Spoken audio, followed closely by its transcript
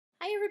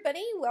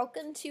everybody,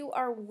 welcome to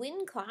our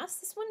WIN class.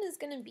 This one is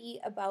going to be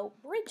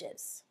about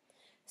bridges.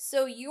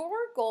 So your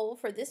goal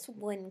for this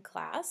WIN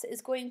class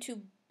is going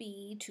to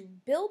be to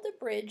build a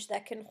bridge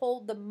that can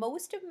hold the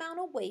most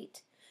amount of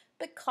weight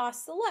but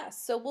costs the less.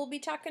 So we'll be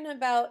talking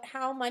about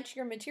how much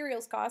your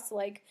materials cost,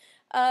 like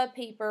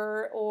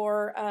paper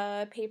or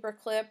a paper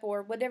clip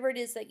or whatever it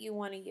is that you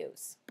want to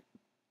use.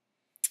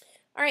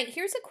 Alright,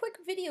 here's a quick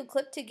video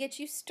clip to get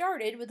you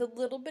started with a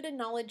little bit of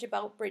knowledge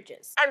about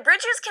bridges. And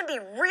bridges can be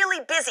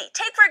really busy.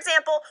 Take, for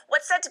example,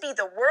 what's said to be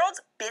the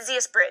world's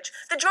busiest bridge,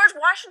 the George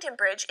Washington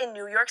Bridge in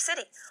New York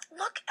City.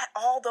 Look at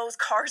all those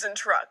cars and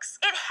trucks.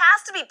 It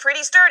has to be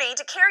pretty sturdy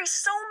to carry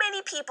so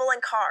many people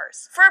and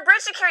cars. For a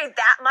bridge to carry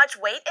that much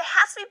weight, it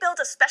has to be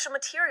built of special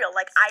material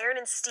like iron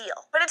and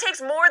steel. But it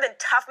takes more than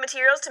tough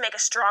materials to make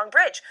a strong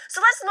bridge. So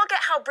let's look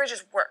at how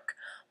bridges work.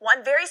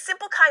 One very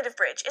simple kind of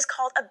bridge is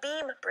called a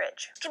beam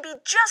bridge. It can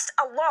be just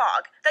a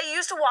log that you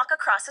use to walk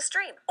across a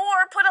stream.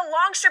 Or put a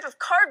long strip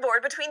of cardboard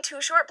between two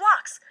short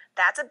blocks.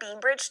 That's a beam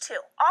bridge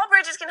too. All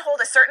bridges can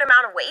hold a certain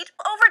amount of weight.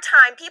 Over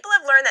time, people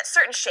have learned that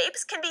certain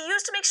shapes can be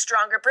used to make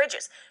stronger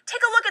bridges.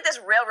 Take a look at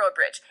this railroad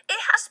bridge. It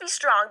has to be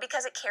strong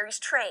because it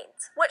carries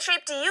trains. What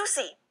shape do you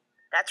see?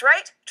 That's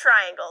right,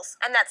 triangles.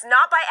 And that's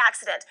not by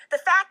accident. The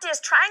fact is,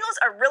 triangles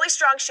are really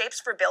strong shapes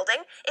for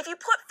building. If you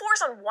put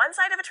force on one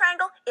side of a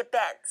triangle, it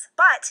bends.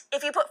 But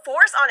if you put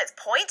force on its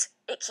point,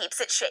 it keeps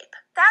its shape.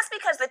 That's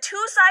because the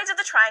two sides of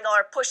the triangle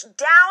are pushed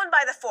down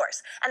by the force,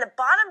 and the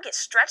bottom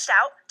gets stretched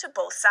out to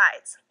both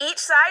sides.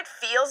 Each side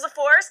feels the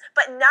force,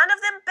 but none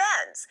of them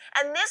bends,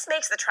 and this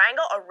makes the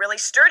triangle a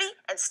really sturdy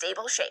and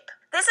stable shape.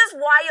 This is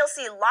why you'll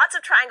see lots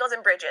of triangles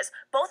and bridges,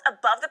 both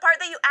above the part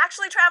that you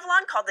actually travel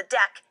on, called the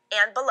deck,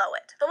 and below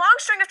it. The long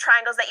string of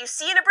triangles that you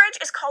see in a bridge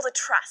is called a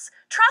truss.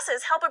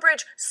 Trusses help a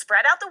bridge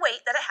spread out the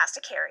weight that it has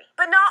to carry.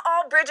 But not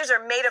all bridges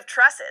are made of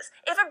trusses.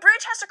 If a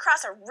bridge has to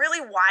cross a really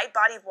wide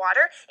body of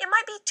water, it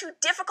might be too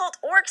difficult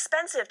or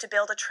expensive to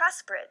build a truss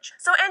bridge.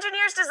 So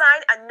engineers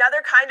designed another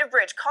kind of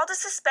bridge called a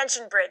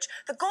suspension bridge.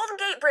 The Golden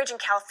Gate Bridge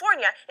in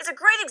California is a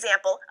great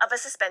example of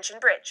a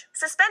suspension bridge.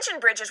 Suspension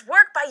bridges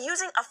work by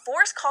using a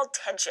force called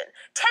tension.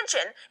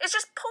 Tension is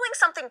just pulling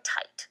something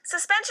tight.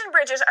 Suspension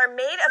bridges are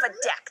made of a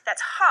deck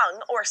that's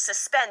hung or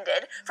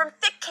suspended from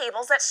thick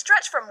cables that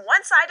stretch from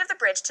one side of the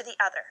bridge to the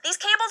other. These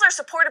cables are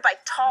supported by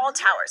tall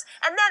towers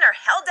and then are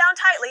held down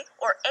tightly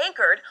or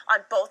anchored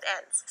on both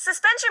ends.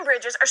 Suspension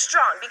bridges are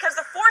strong because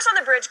the force on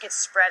the bridge gets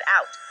spread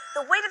out.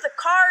 The weight of the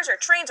cars or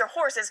trains or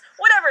horses,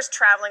 whatever's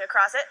traveling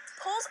across it,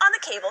 pulls on the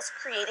cables,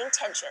 creating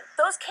tension.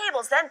 Those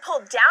cables then pull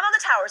down on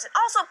the towers and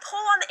also pull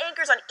on the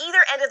anchors on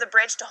either end of the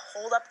bridge to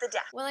hold up the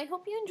deck. Well, I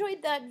hope you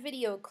enjoyed that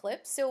video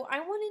clip. So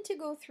I wanted to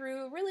go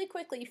through really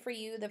quickly for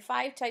you the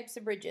 5 types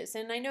of bridges,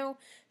 and I know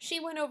she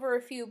went over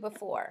a few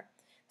before.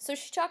 So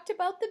she talked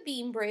about the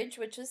beam bridge,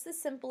 which is the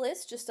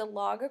simplest, just a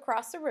log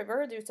across a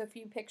river. There's a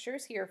few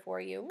pictures here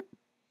for you.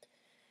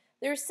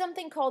 There's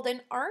something called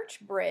an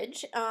arch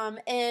bridge,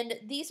 and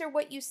these are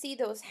what you see,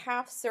 those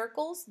half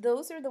circles.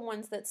 Those are the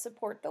ones that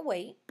support the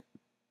weight.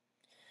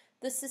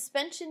 The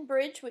suspension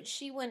bridge, which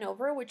she went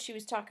over, which she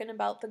was talking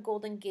about the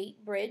Golden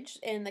Gate Bridge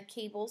and the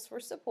cables for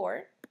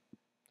support.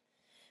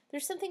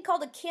 There's something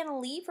called a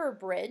cantilever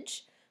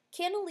bridge.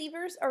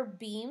 Cantilevers are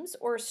beams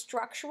or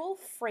structural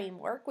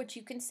framework, which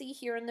you can see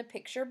here in the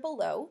picture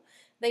below.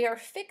 They are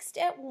fixed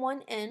at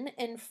one end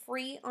and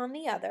free on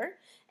the other,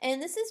 and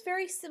this is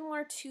very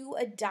similar to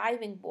a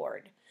diving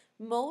board.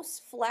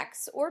 Most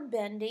flex or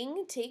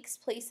bending takes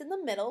place in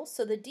the middle,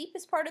 so the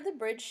deepest part of the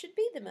bridge should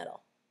be the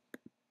middle.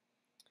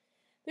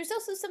 There's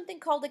also something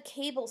called a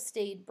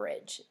cable-stayed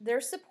bridge.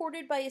 They're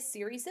supported by a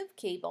series of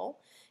cable.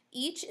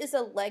 Each is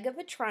a leg of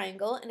a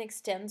triangle and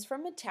extends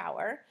from a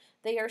tower.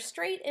 They are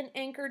straight and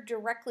anchored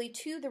directly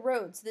to the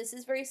roads. This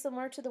is very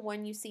similar to the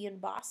one you see in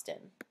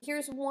Boston.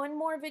 Here's one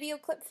more video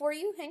clip for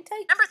you. Hang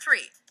tight. Number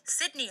 3,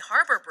 Sydney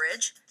Harbour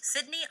Bridge,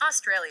 Sydney,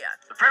 Australia.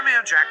 The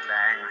Premier Jack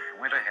Lang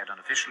went ahead and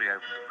officially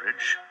opened the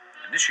bridge,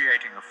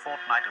 initiating a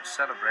fortnight of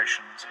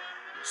celebrations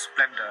whose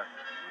splendour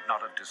would not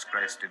have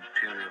disgraced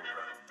imperial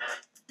Rome.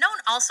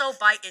 Known also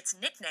by its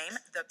nickname,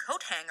 the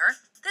Coat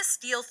Hanger, this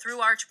steel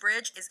through-arch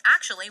bridge is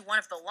actually one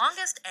of the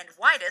longest and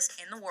widest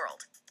in the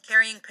world,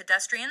 carrying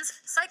pedestrians,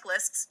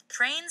 cyclists,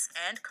 trains,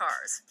 and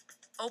cars.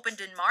 Opened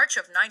in March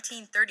of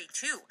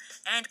 1932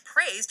 and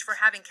praised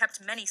for having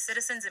kept many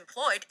citizens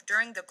employed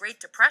during the Great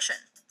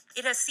Depression.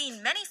 It has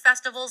seen many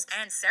festivals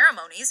and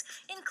ceremonies,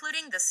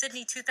 including the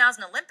Sydney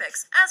 2000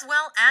 Olympics, as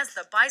well as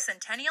the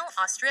bicentennial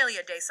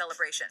Australia Day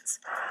celebrations.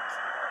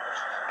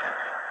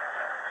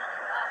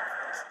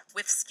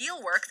 With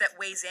steelwork that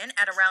weighs in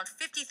at around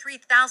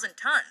 53,000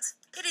 tons.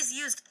 It is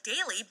used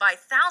daily by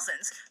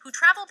thousands who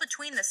travel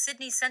between the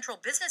Sydney Central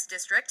Business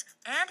District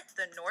and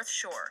the North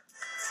Shore.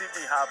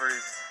 Sydney Harbour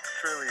is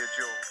truly a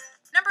jewel.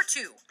 Number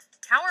 2,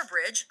 Tower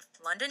Bridge,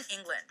 London,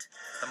 England.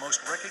 The most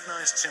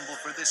recognized symbol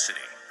for this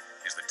city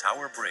is the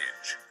Tower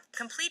Bridge.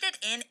 Completed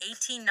in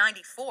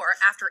 1894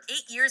 after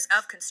 8 years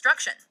of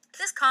construction,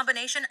 this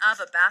combination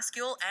of a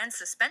bascule and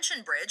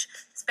suspension bridge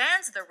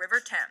spans the River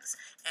Thames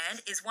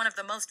and is one of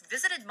the most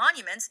visited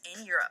monuments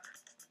in Europe.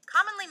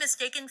 Commonly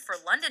mistaken for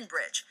London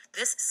Bridge,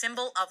 this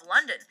symbol of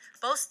London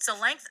boasts a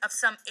length of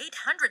some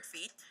 800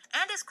 feet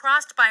and is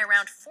crossed by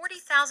around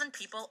 40,000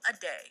 people a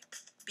day.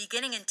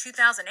 Beginning in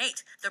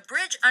 2008, the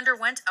bridge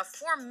underwent a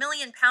 £4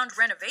 million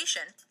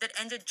renovation that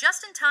ended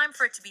just in time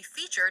for it to be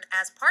featured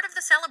as part of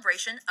the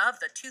celebration of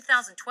the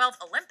 2012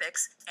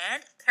 Olympics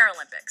and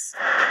Paralympics.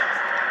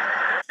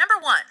 Number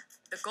 1.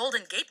 The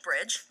Golden Gate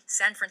Bridge,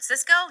 San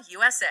Francisco,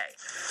 USA.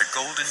 The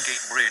Golden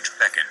Gate Bridge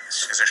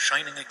beckons as a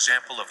shining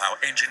example of how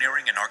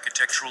engineering and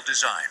architectural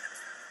design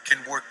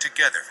can work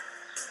together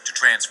to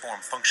transform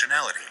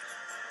functionality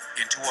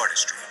into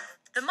artistry.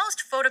 The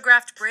most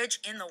photographed bridge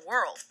in the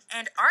world,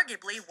 and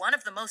arguably one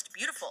of the most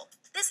beautiful.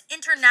 This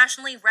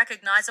internationally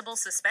recognizable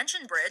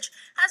suspension bridge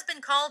has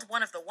been called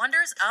one of the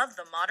wonders of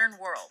the modern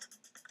world.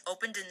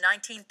 Opened in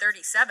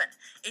 1937,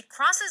 it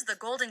crosses the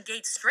Golden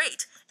Gate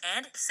Strait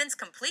and, since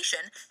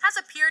completion, has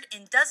appeared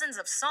in dozens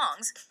of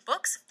songs,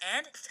 books,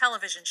 and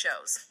television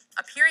shows.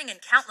 Appearing in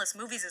countless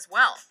movies as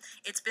well,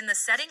 it's been the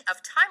setting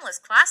of timeless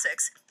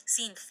classics,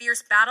 seen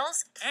fierce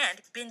battles, and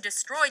been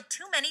destroyed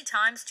too many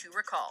times to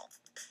recall.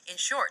 In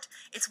short,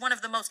 it's one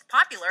of the most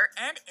popular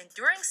and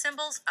enduring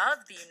symbols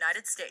of the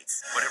United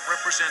States. But it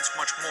represents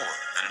much more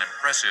than an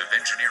impressive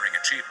engineering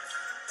achievement.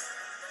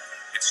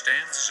 It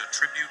stands as a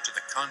tribute to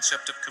the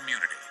concept of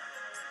community,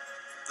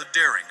 the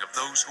daring of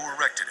those who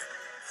erected it,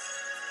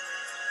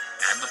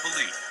 and the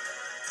belief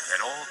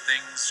that all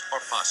things are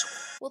possible.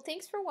 Well,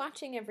 thanks for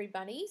watching,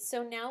 everybody.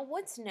 So now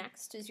what's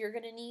next is you're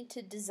going to need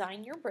to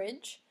design your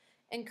bridge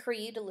and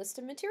create a list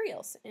of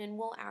materials, and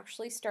we'll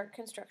actually start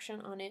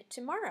construction on it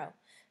tomorrow.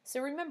 So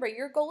remember,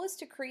 your goal is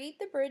to create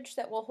the bridge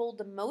that will hold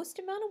the most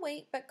amount of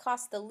weight but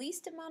cost the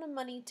least amount of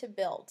money to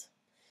build.